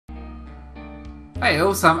Hey,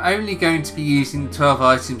 also I'm only going to be using the 12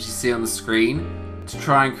 items you see on the screen to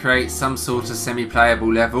try and create some sort of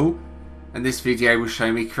semi-playable level, and this video will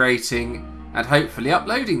show me creating and hopefully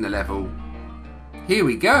uploading the level. Here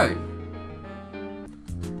we go!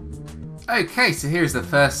 Okay, so here's the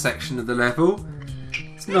first section of the level.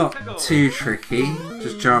 It's not too tricky,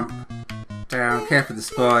 just jump down, careful with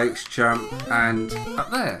the spikes, jump and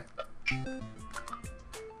up there.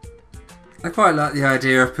 I quite like the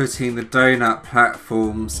idea of putting the donut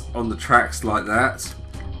platforms on the tracks like that.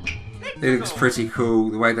 It looks pretty cool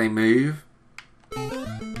the way they move.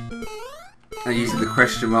 And using the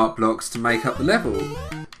question mark blocks to make up the level.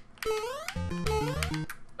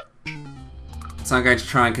 So I'm going to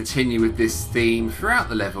try and continue with this theme throughout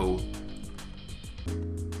the level.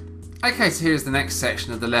 Okay, so here's the next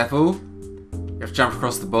section of the level. You have to jump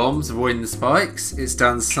across the bombs, avoiding the spikes. It's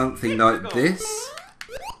done something like this.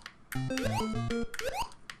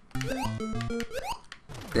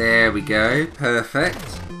 There we go,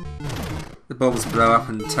 perfect. The bombs blow up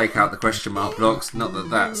and take out the question mark blocks, not that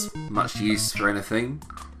that's much use for anything.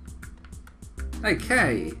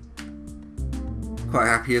 Okay. Quite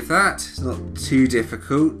happy with that, it's not too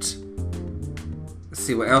difficult. Let's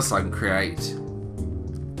see what else I can create.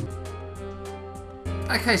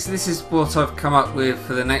 Okay, so this is what I've come up with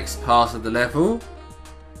for the next part of the level.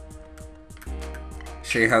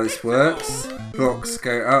 Show you how this works. Blocks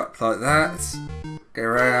go up like that, go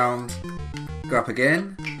around, go up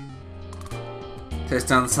again. So it's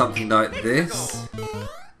done something like this.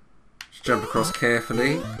 Just jump across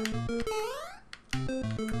carefully.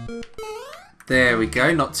 There we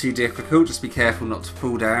go, not too difficult, just be careful not to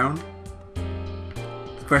fall down.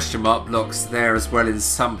 The question mark blocks there as well in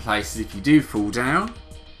some places if you do fall down.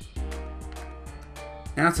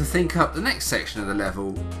 Now to think up the next section of the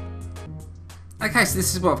level. Okay, so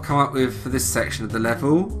this is what I've come up with for this section of the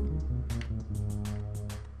level.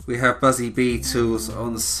 We have Buzzy Beetles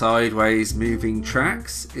on sideways moving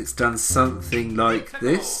tracks. It's done something like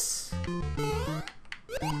this.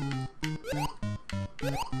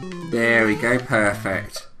 There we go,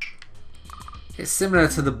 perfect. It's similar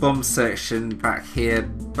to the bomb section back here,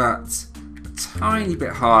 but a tiny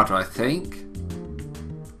bit harder, I think.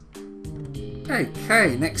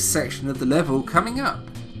 Okay, next section of the level coming up.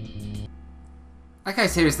 Okay,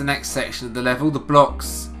 so here is the next section of the level. The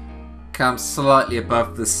blocks come slightly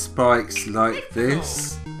above the spikes like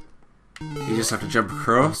this. You just have to jump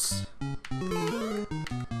across.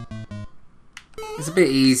 It's a bit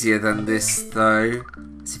easier than this though.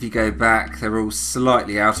 So if you go back, they're all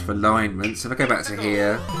slightly out of alignment. So if I go back to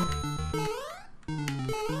here,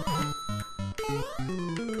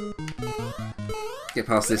 get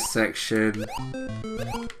past this section.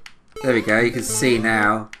 There we go, you can see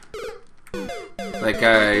now they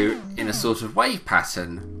go in a sort of wave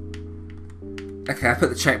pattern. Okay, I put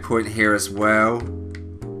the checkpoint here as well.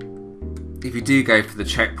 If you do go for the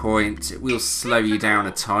checkpoint, it will slow you down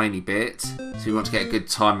a tiny bit. So you want to get a good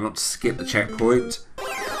time, you want to skip the checkpoint.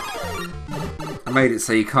 I made it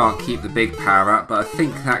so you can't keep the big power up, but I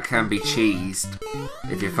think that can be cheesed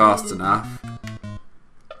if you're fast enough.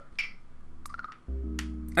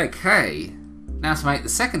 Okay, now to make the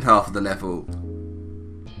second half of the level.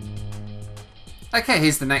 Okay,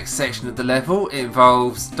 here's the next section of the level. It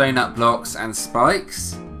involves donut blocks and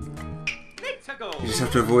spikes. You just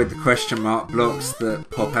have to avoid the question mark blocks that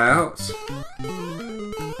pop out.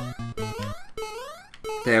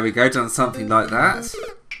 There we go, done something like that.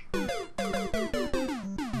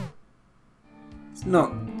 It's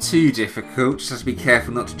not too difficult, just have to be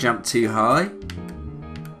careful not to jump too high.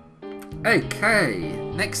 Okay,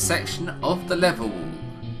 next section of the level.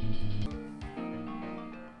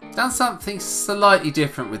 Done something slightly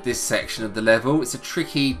different with this section of the level. It's a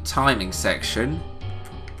tricky timing section.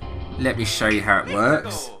 Let me show you how it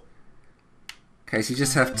works. Okay, so you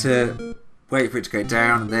just have to wait for it to go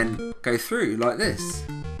down and then go through like this.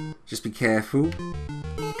 Just be careful.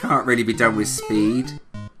 Can't really be done with speed.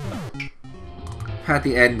 Had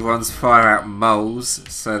the end ones fire out moles,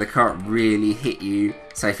 so they can't really hit you.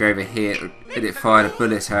 Say if you're over here and it fired a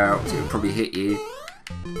bullet out, it would probably hit you.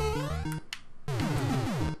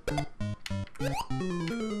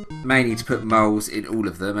 May need to put moles in all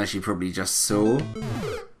of them, as you probably just saw.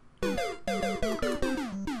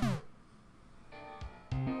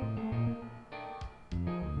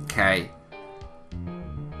 Okay.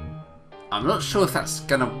 I'm not sure if that's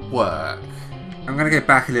gonna work. I'm gonna go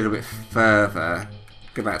back a little bit further.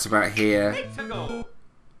 Go back to about here.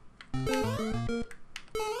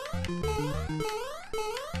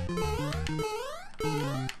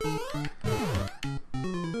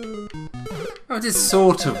 Oh, it did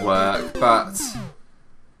sort of work, but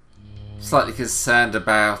slightly concerned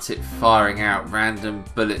about it firing out random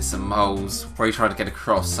bullets and moles where you try to get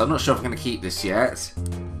across, so I'm not sure if I'm going to keep this yet.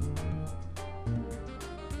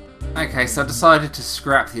 Okay, so I decided to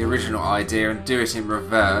scrap the original idea and do it in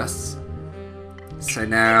reverse. So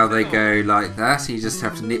now they go like that, and you just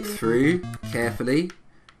have to nip through carefully.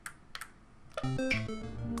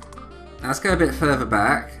 Now let's go a bit further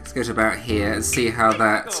back. Let's go to about here and see how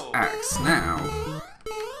that acts now.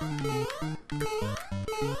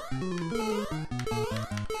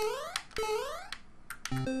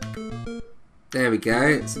 There we go.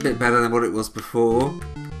 It's a bit better than what it was before.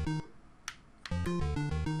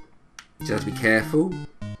 Just have to be careful.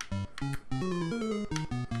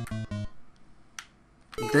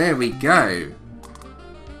 There we go.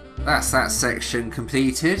 That's that section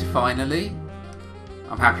completed, finally.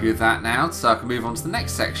 I'm happy with that now, so I can move on to the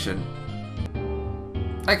next section.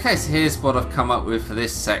 Okay, so here's what I've come up with for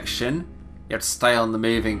this section. You have to stay on the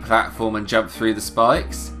moving platform and jump through the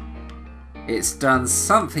spikes. It's done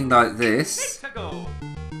something like this.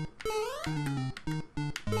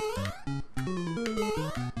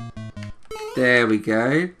 There we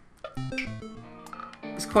go.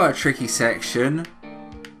 It's quite a tricky section.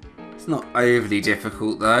 It's not overly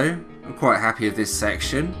difficult though. I'm quite happy with this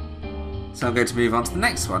section. So I'm going to move on to the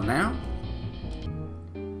next one now.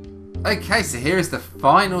 Okay, so here is the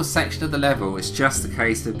final section of the level. It's just a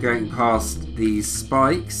case of going past these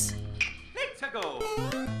spikes.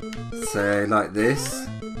 So like this,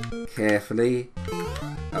 carefully,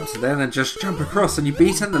 up to there, and just jump across and you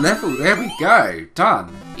beaten the level. There we go,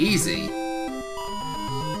 done, easy.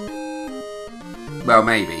 Well,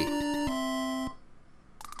 maybe.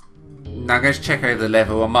 Now I'm going to check over the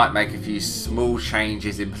level. I might make a few small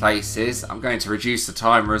changes in places. I'm going to reduce the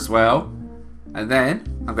timer as well. And then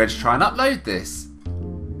I'm going to try and upload this.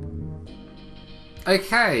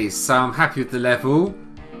 Okay, so I'm happy with the level.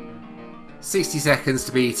 60 seconds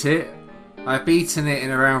to beat it. I've beaten it in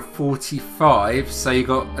around 45, so you've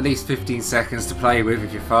got at least 15 seconds to play with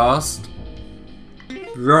if you're fast.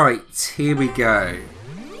 Right, here we go.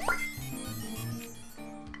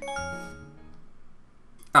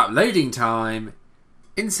 Uploading time.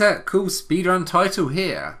 Insert cool speedrun title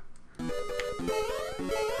here.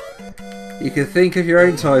 You can think of your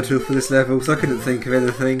own title for this level, because I couldn't think of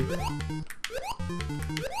anything.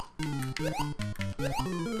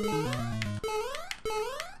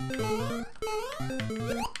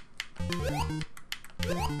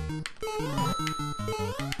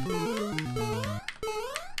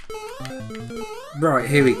 Right,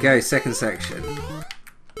 here we go, second section.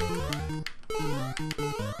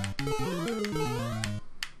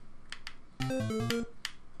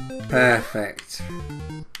 Perfect.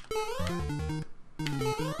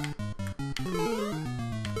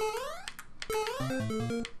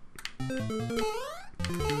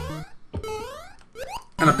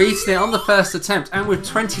 And I beaten it on the first attempt and with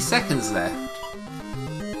 20 seconds left.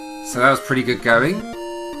 So that was pretty good going.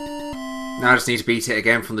 Now I just need to beat it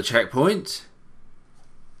again from the checkpoint.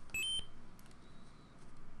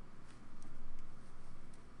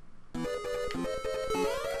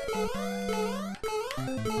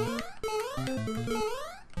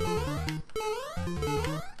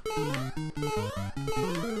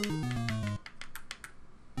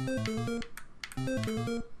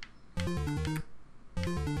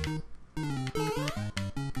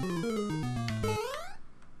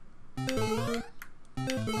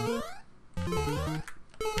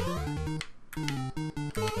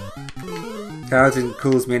 That didn't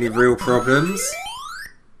cause me any real problems.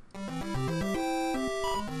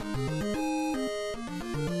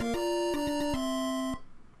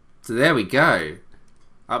 So there we go.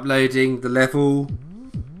 Uploading the level.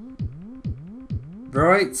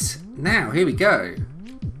 Right, now here we go.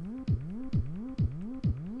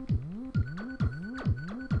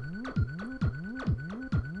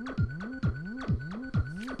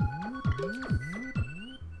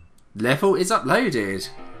 Level is uploaded.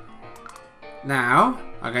 Now,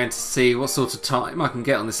 I'm going to see what sort of time I can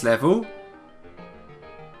get on this level.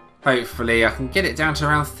 Hopefully I can get it down to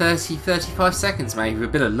around 30-35 seconds maybe with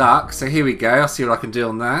a bit of luck. So here we go, I'll see what I can do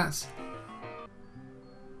on that.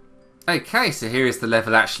 Okay, so here is the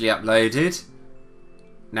level actually uploaded.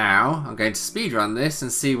 Now, I'm going to speedrun this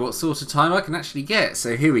and see what sort of time I can actually get.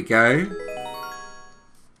 So here we go.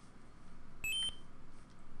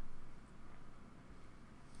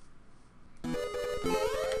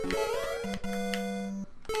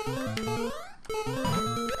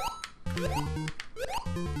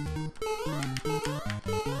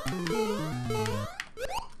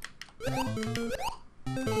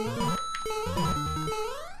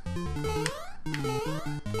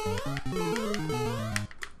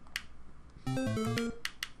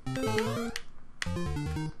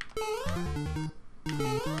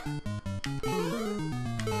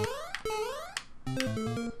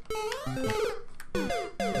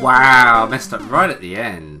 Wow, messed up right at the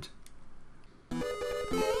end.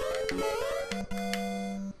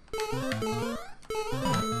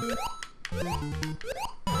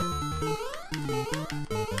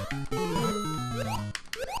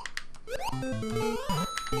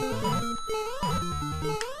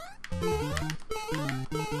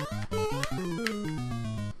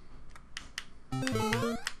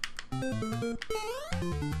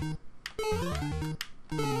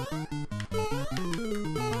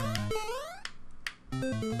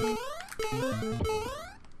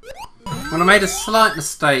 Well, I made a slight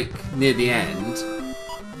mistake near the end,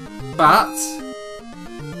 but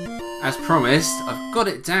as promised, I've got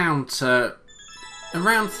it down to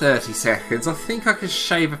around 30 seconds. I think I could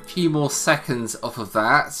shave a few more seconds off of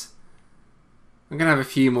that. I'm going to have a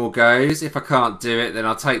few more goes. If I can't do it, then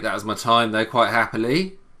I'll take that as my time though, quite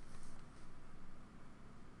happily.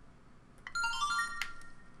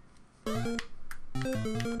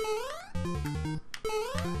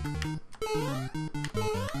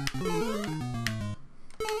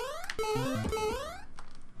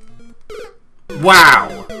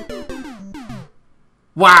 Wow!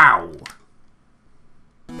 Wow!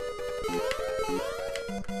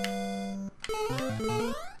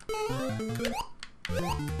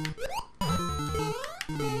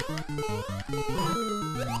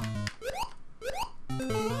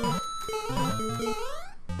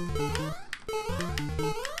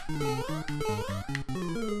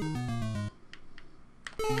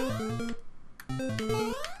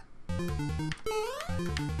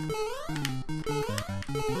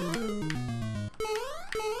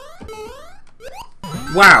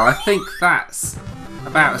 Wow, I think that's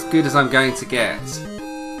about as good as I'm going to get.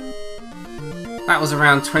 That was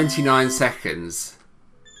around 29 seconds.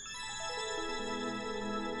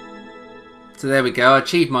 So there we go, I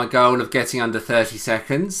achieved my goal of getting under 30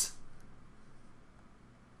 seconds.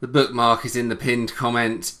 The bookmark is in the pinned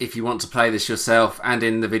comment if you want to play this yourself, and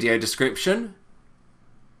in the video description.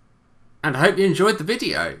 And I hope you enjoyed the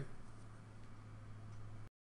video.